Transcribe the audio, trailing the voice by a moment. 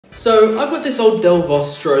So I've got this old Dell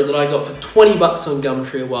Vostro that I got for 20 bucks on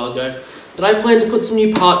Gumtree a while ago that I plan to put some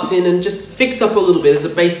new parts in and just fix up a little bit as a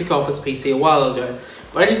basic office PC a while ago.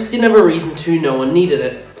 But I just didn't have a reason to, no one needed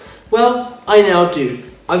it. Well, I now do.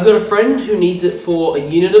 I've got a friend who needs it for a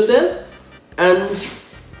unit of theirs, and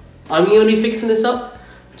I'm going to be fixing this up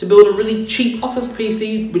to build a really cheap office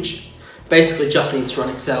PC, which basically just needs to run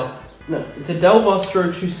Excel. No, it's a Dell Vostro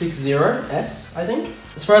 260S, I think.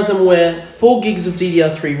 As far as I'm aware, 4 gigs of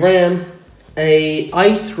DDR3 RAM, a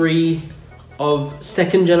i3 of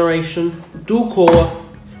 2nd generation, dual core,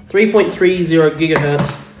 3.30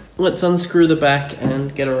 gigahertz. Let's unscrew the back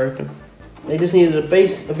and get her open. They just needed a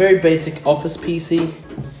very basic office PC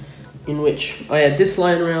in which I had this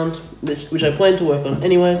lying around, which I plan to work on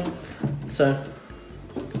anyway. So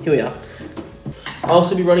here we are. I'll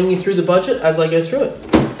also be running you through the budget as I go through it.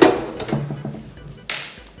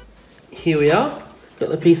 Here we are. Got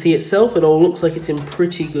the PC itself. It all looks like it's in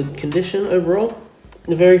pretty good condition overall.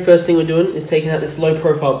 The very first thing we're doing is taking out this low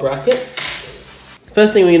profile bracket.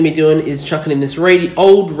 First thing we're going to be doing is chucking in this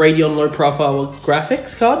old Radeon low profile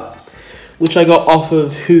graphics card, which I got off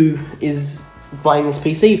of who is buying this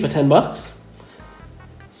PC for 10 bucks.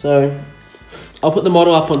 So I'll put the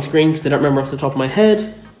model up on screen because I don't remember off the top of my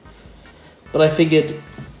head, but I figured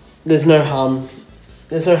there's no harm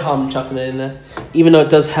chucking it in there, even though it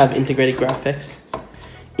does have integrated graphics.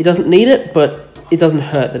 It doesn't need it, but it doesn't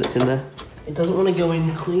hurt that it's in there. It doesn't want to go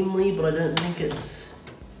in cleanly, but I don't think it's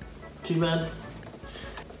too bad.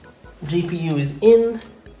 GPU is in.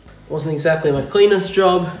 Wasn't exactly my cleanest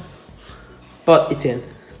job, but it's in.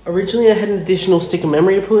 Originally I had an additional stick of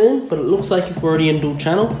memory to put in, but it looks like we're already in dual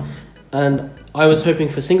channel, and I was hoping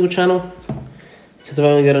for single channel because I've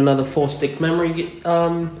only got another 4 stick memory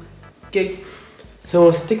gig. So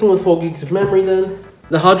we're sticking with 4 gigs of memory then.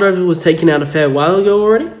 The hard drive was taken out a fair while ago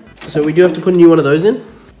already, so we do have to put a new one of those in,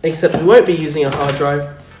 except we won't be using a hard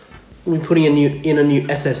drive. We'll be putting in a new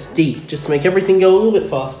SSD just to make everything go a little bit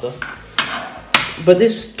faster. But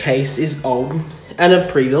this case is old and a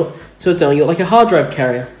pre-built, so it's only got like a hard drive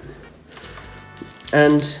carrier.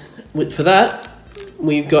 And for that,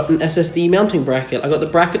 we've got an SSD mounting bracket. I got the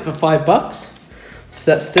bracket for 5 bucks,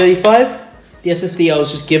 so that's 35. The SSD I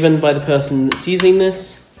was just given by the person that's using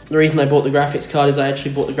this. The reason I bought the graphics card is I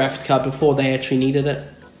actually bought the graphics card before they actually needed it.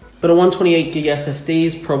 But a 128 gig SSD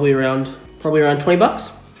is probably around 20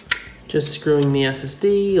 bucks. Just screwing the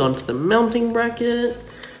SSD onto the mounting bracket.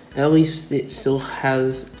 At least it still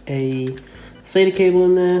has a SATA cable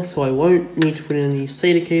in there, so I won't need to put in a new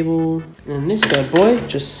SATA cable. And this bad boy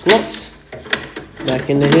just slots back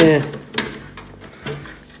into here.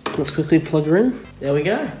 Let's quickly plug her in. There we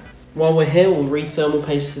go. While we're here, we'll re-thermal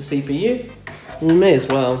paste the CPU. We may as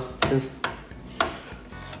well, because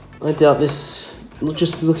I doubt this,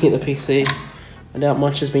 just looking at the PC, I doubt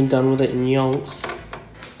much has been done with it in yonks.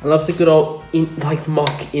 I love the good old mock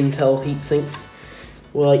Intel heatsinks.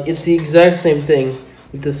 Well, it's the exact same thing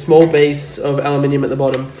with the small base of aluminium at the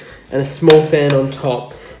bottom and a small fan on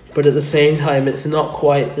top, but at the same time it's not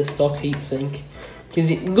quite the stock heatsink because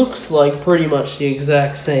it looks like pretty much the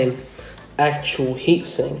exact same actual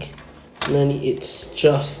heatsink, and then it's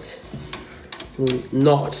just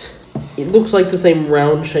not. It looks like the same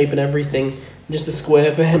round shape and everything, just a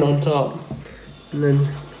square fan on top, and then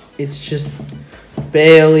it's just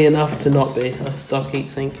barely enough to not be a stock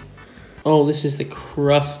heatsink. Oh, this is the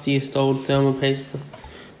crustiest old thermal paster.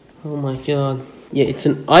 Oh my god. Yeah, it's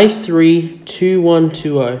an i3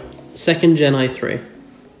 2120, 2nd gen i3,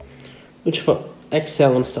 which for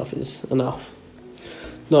Excel and stuff is enough.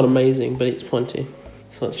 Not amazing, but it's plenty.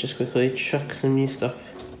 So let's just quickly chuck some new stuff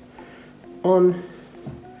on.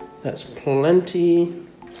 That's plenty.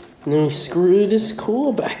 And then we screw this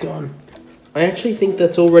core back on. I actually think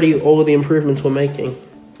that's already all of the improvements we're making.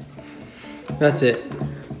 That's it.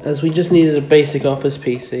 As we just needed a basic office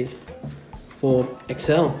PC for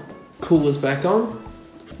Excel. Cooler's back on.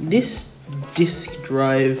 This disk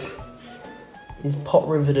drive is pot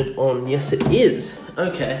riveted on. Yes, it is.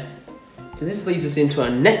 Okay. Because this leads us into our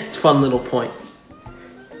next fun little point.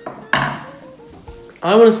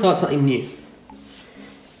 I want to start something new.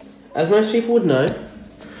 As most people would know,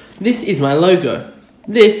 this is my logo.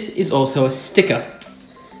 This is also a sticker.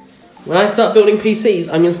 When I start building PCs,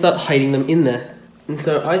 I'm going to start hiding them in there. And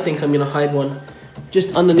so I think I'm going to hide one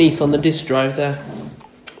just underneath on the disk drive there.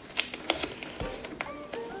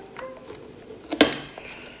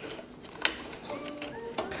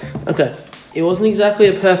 Okay, it wasn't exactly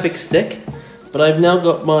a perfect stick, but I've now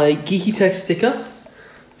got my Geeky Tech sticker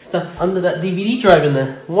stuck under that DVD drive in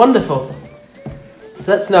there. Wonderful.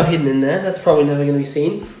 So that's now hidden in there. That's probably never going to be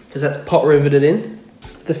seen because that's pot riveted in.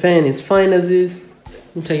 The fan is fine as is.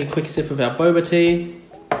 We'll take a quick sip of our boba tea.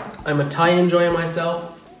 I'm a Thai enjoyer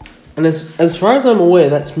myself. And as far as I'm aware,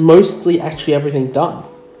 that's mostly actually everything done.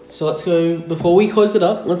 So let's go, before we close it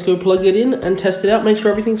up, let's go plug it in and test it out, make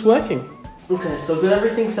sure everything's working. Okay, so I've got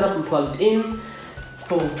everything set up and plugged in.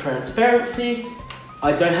 Full transparency.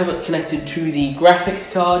 I don't have it connected to the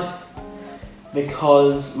graphics card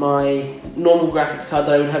because my normal graphics card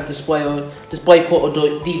that I would have DisplayPort or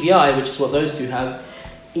DVI, which is what those two have,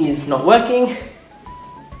 is not working.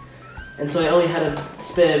 And so I only had a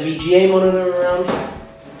spare VGA monitor around.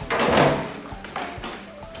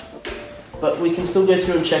 But we can still go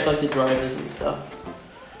through and check like the drivers and stuff.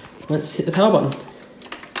 Let's hit the power button.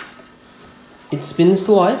 It spins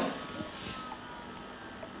to life.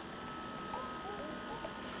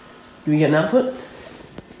 Do we get an output?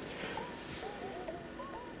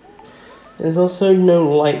 There's also no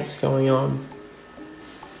lights going on.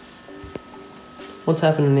 What's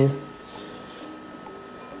happening here?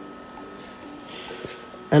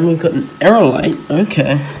 And we've got an error light.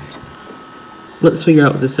 Okay. Let's figure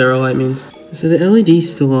out what this error light means. So the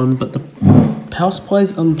LED's still on, but the power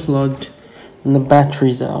supply's unplugged and the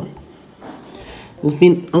battery's out. It's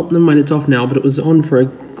been, oh, never mind, it's off now, but it was on for a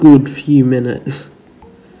good few minutes.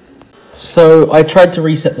 So I tried to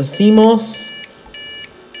reset the CMOS.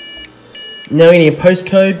 Now we need a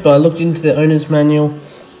postcode, but I looked into the owner's manual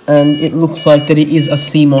and it looks like that it is a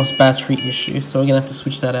CMOS battery issue. So we're gonna have to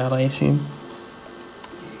switch that out, I assume.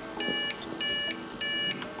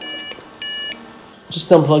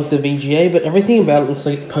 Just unplugged the VGA, but everything about it looks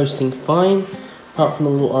like it's posting fine, apart from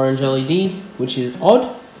the little orange LED, which is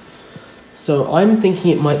odd. So I'm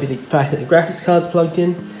thinking it might be the fact that the graphics card's plugged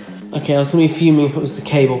in. Okay, I was going to be fuming if it was the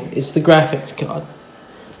cable. It's the graphics card.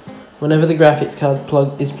 Whenever the graphics card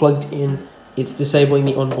is plugged in, it's disabling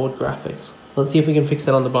the onboard graphics. Let's see if we can fix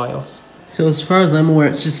that on the BIOS. So as far as I'm aware,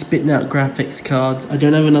 it's just spitting out graphics cards. I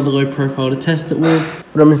don't have another low profile to test it with,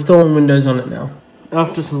 but I'm installing Windows on it now.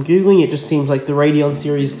 After some Googling, it just seems like the Radeon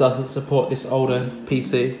series doesn't support this older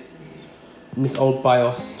PC, this old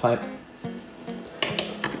BIOS type.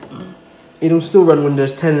 It'll still run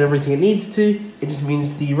Windows 10 and everything it needs to, it just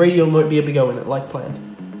means the Radeon won't be able to go in it like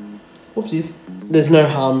planned. Whoopsies. There's no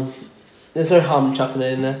harm chucking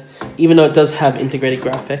it in there, even though it does have integrated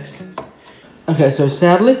graphics. Okay, so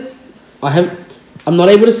sadly, I'm not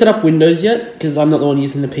able to set up Windows yet, because I'm not the one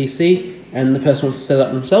using the PC, and the person wants to set it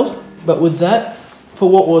up themselves. But with that, for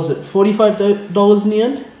what was it, $45 in the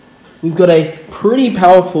end? We've got a pretty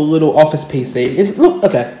powerful little office PC.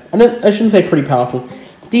 I shouldn't say pretty powerful.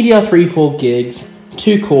 DDR3 4 gigs,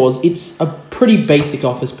 2 cores. It's a pretty basic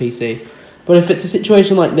office PC. But if it's a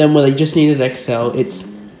situation like them where they just needed Excel, it's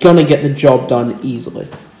gonna get the job done easily.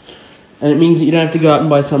 And it means that you don't have to go out and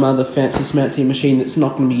buy some other fancy smancy machine that's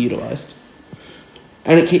not going to be utilised.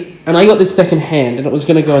 And I got this second hand, and it was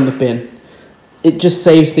going to go in the bin. It just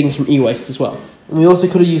saves things from e-waste as well. And we also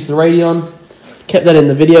could have used the Radeon. Kept that in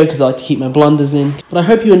the video because I like to keep my blunders in. But I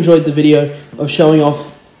hope you enjoyed the video of showing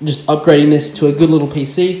off just upgrading this to a good little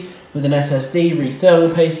PC with an SSD,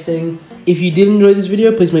 re-thermal pasting. If you did enjoy this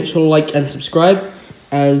video, please make sure to like and subscribe,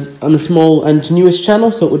 as I'm a small and newest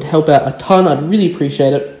channel, so it would help out a ton. I'd really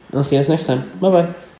appreciate it. I'll see you guys next time. Bye bye.